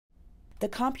The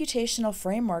Computational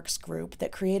Frameworks group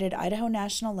that created Idaho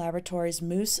National Laboratory's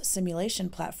Moose simulation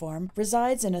platform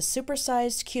resides in a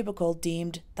supersized cubicle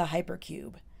deemed the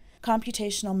Hypercube.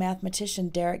 Computational mathematician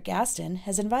Derek Gaston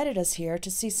has invited us here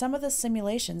to see some of the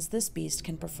simulations this beast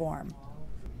can perform.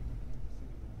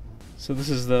 So this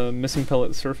is the missing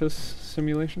pellet surface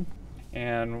simulation,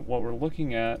 and what we're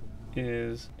looking at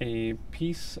is a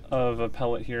piece of a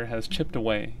pellet here has chipped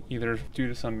away, either due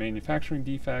to some manufacturing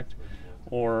defect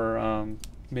or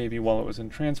maybe while it was in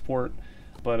transport,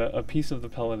 but a piece of the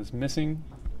pellet is missing,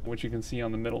 which you can see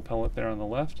on the middle pellet there on the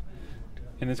left,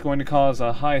 and it's going to cause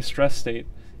a high stress state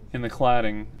in the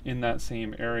cladding in that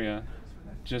same area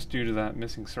just due to that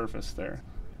missing surface there.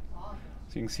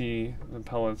 So you can see the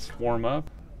pellets warm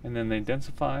up and then they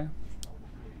densify.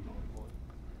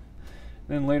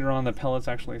 Then later on the pellets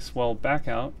actually swell back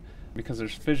out because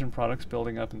there's fission products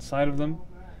building up inside of them,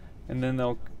 and then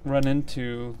they'll run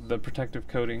into the protective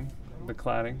coating, the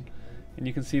cladding, and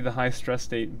you can see the high stress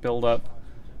state build up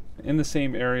in the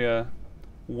same area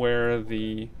where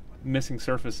the missing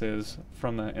surface is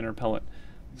from the inner pellet.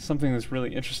 Something that's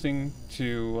really interesting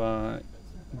to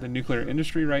the nuclear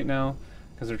industry right now,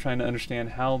 because they're trying to understand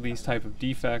how these type of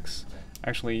defects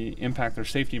actually impact their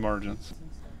safety margins.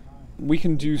 We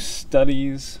can do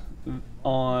studies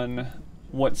on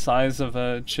what size of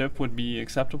a chip would be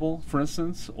acceptable, for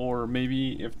instance, or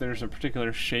maybe if there's a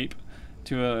particular shape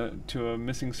to a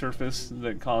missing surface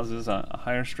that causes a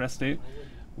higher stress state,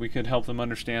 we could help them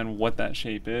understand what that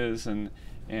shape is and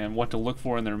what to look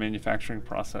for in their manufacturing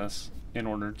process in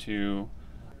order to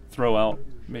throw out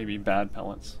maybe bad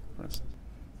pellets, for instance.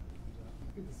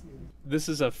 This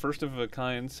is a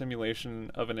first-of-a-kind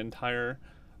simulation of an entire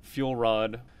fuel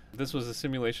rod. This was a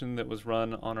simulation that was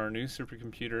run on our new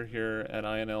supercomputer here at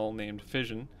INL named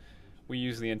Fission. We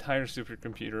used the entire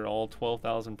supercomputer, all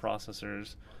 12,000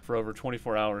 processors, for over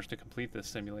 24 hours to complete this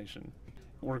simulation.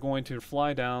 We're going to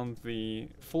fly down the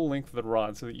full length of the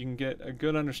rod so that you can get a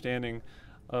good understanding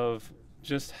of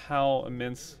just how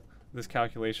immense this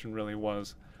calculation really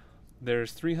was.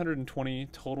 There's 320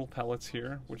 total pellets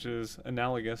here, which is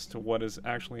analogous to what is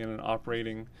actually in an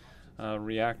operating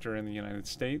reactor in the United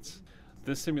States.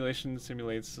 This simulation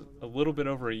simulates a little bit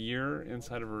over a year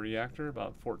inside of a reactor,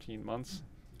 about 14 months.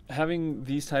 Having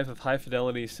these type of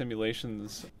high-fidelity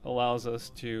simulations allows us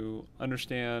to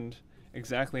understand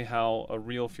exactly how a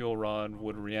real fuel rod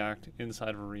would react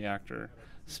inside of a reactor.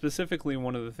 Specifically,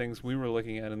 one of the things we were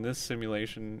looking at in this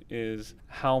simulation is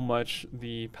how much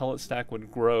the pellet stack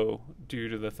would grow due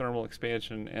to the thermal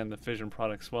expansion and the fission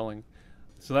product swelling.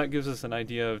 So that gives us an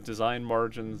idea of design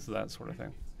margins, that sort of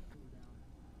thing.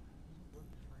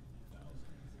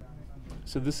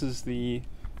 So this is the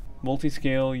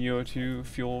multi-scale UO2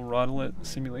 fuel rodlet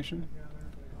simulation.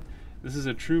 This is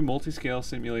a true multi-scale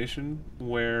simulation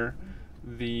where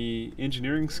the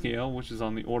engineering scale, which is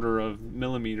on the order of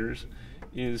millimeters,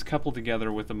 is coupled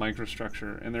together with the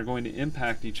microstructure, and they're going to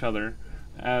impact each other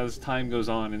as time goes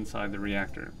on inside the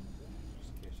reactor.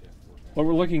 What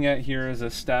we're looking at here is a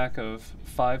stack of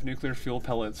 5 nuclear fuel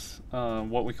pellets,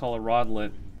 what we call a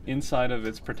rodlet, inside of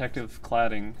its protective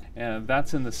cladding, and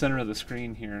that's in the center of the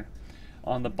screen here.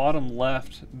 On the bottom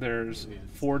left, there's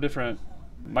 4 different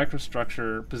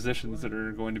microstructure positions that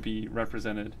are going to be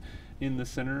represented in the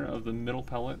center of the middle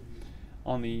pellet,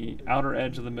 on the outer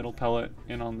edge of the middle pellet,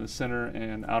 and on the center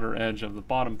and outer edge of the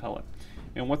bottom pellet.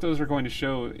 And what those are going to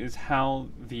show is how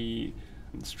the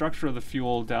structure of the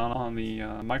fuel down on the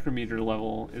micrometer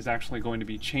level is actually going to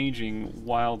be changing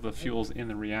while the fuel's in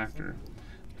the reactor.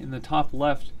 In the top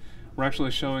left, we're actually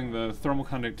showing the thermal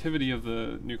conductivity of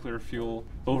the nuclear fuel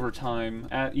over time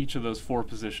at each of those 4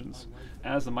 positions.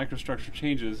 As the microstructure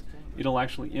changes, it'll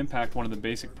actually impact one of the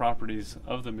basic properties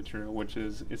of the material, which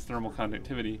is its thermal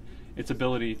conductivity, its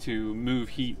ability to move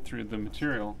heat through the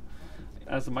material.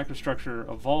 As the microstructure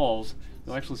evolves,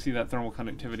 you'll actually see that thermal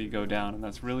conductivity go down, and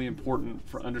that's really important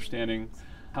for understanding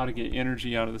how to get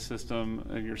energy out of the system,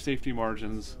 your safety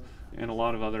margins, and a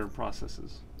lot of other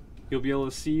processes. You'll be able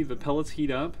to see the pellets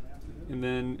heat up, and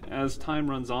then as time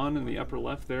runs on in the upper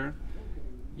left there,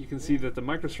 you can see that the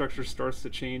microstructure starts to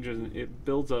change and it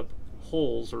builds up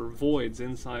holes or voids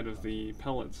inside of the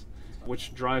pellets,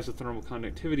 which drives the thermal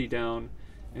conductivity down,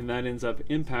 and that ends up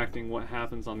impacting what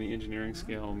happens on the engineering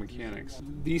scale mechanics.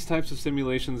 These types of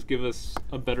simulations give us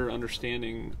a better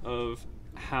understanding of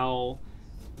how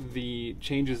the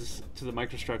changes to the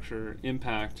microstructure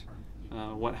impact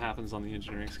what happens on the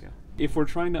engineering scale. If we're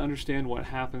trying to understand what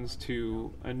happens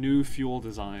to a new fuel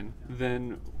design,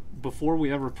 then before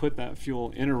we ever put that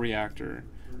fuel in a reactor,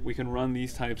 we can run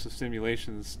these types of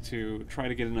simulations to try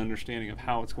to get an understanding of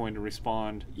how it's going to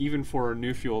respond, even for a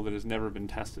new fuel that has never been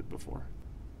tested before.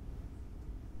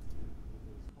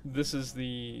 This is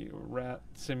the RAT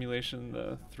simulation,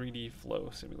 the 3D flow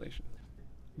simulation.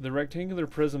 The rectangular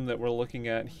prism that we're looking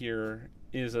at here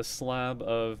is a slab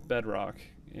of bedrock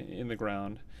in the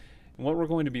ground. And what we're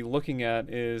going to be looking at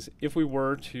is if we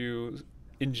were to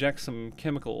inject some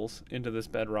chemicals into this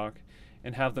bedrock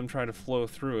and have them try to flow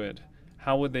through it,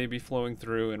 how would they be flowing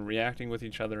through and reacting with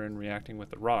each other and reacting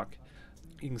with the rock?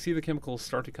 You can see the chemicals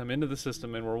start to come into the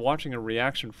system, and we're watching a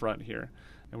reaction front here,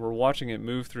 and we're watching it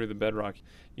move through the bedrock.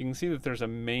 You can see that there's a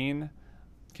main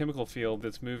chemical field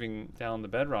that's moving down the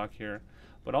bedrock here,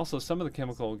 but also some of the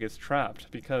chemical gets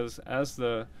trapped because as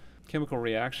the chemical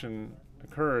reaction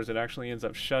occurs, it actually ends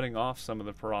up shutting off some of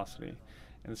the porosity.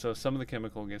 And so some of the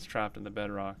chemical gets trapped in the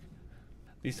bedrock.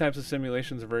 These types of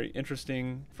simulations are very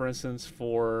interesting, for instance,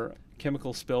 for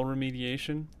chemical spill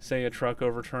remediation. Say a truck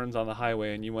overturns on the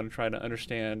highway and you want to try to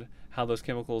understand how those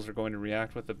chemicals are going to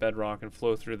react with the bedrock and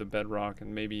flow through the bedrock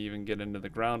and maybe even get into the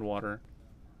groundwater.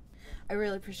 I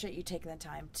really appreciate you taking the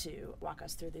time to walk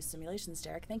us through these simulations,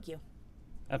 Derek. Thank you.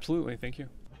 Absolutely, thank you.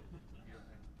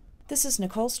 This is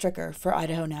Nicole Stricker for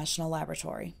Idaho National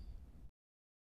Laboratory.